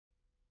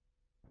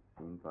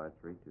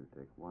MP2002-382,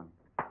 take one.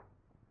 All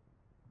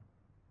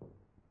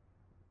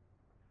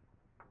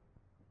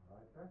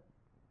right, sir.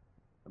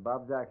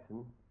 Bob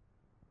Jackson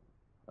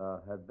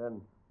had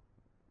been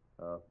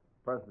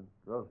President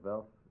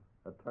Roosevelt's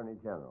Attorney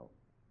General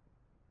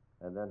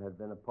and then had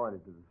been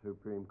appointed to the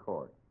Supreme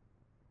Court.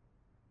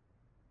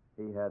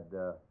 He had,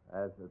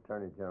 as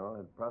Attorney General,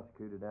 had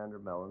prosecuted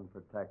Andrew Mellon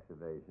for tax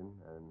evasion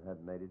and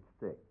had made it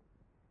stick.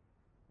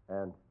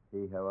 And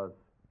he was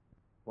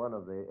one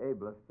of the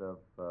ablest of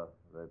the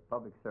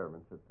public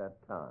servants at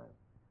that time.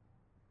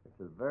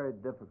 It's a very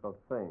difficult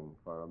thing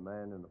for a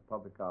man in a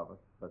public office,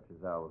 such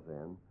as I was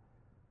in,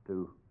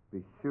 to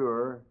be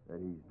sure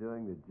that he's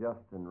doing the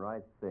just and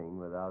right thing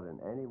without in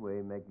any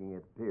way making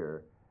it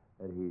appear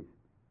that he's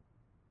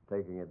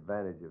taking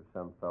advantage of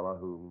some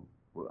fellow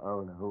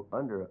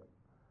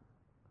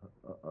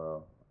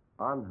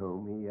on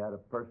whom he had a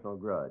personal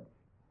grudge.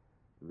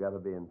 You've got to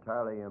be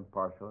entirely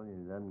impartial, and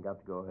you then got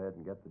to go ahead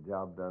and get the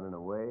job done in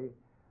a way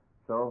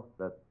so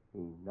that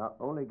he not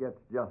only gets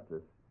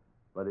justice,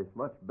 but it's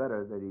much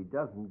better that he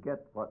doesn't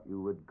get what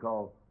you would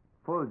call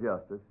full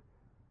justice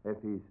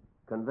if he's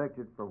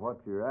convicted for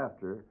what you're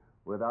after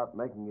without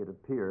making it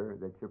appear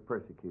that you're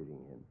persecuting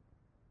him.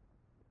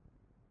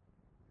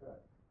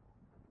 Good.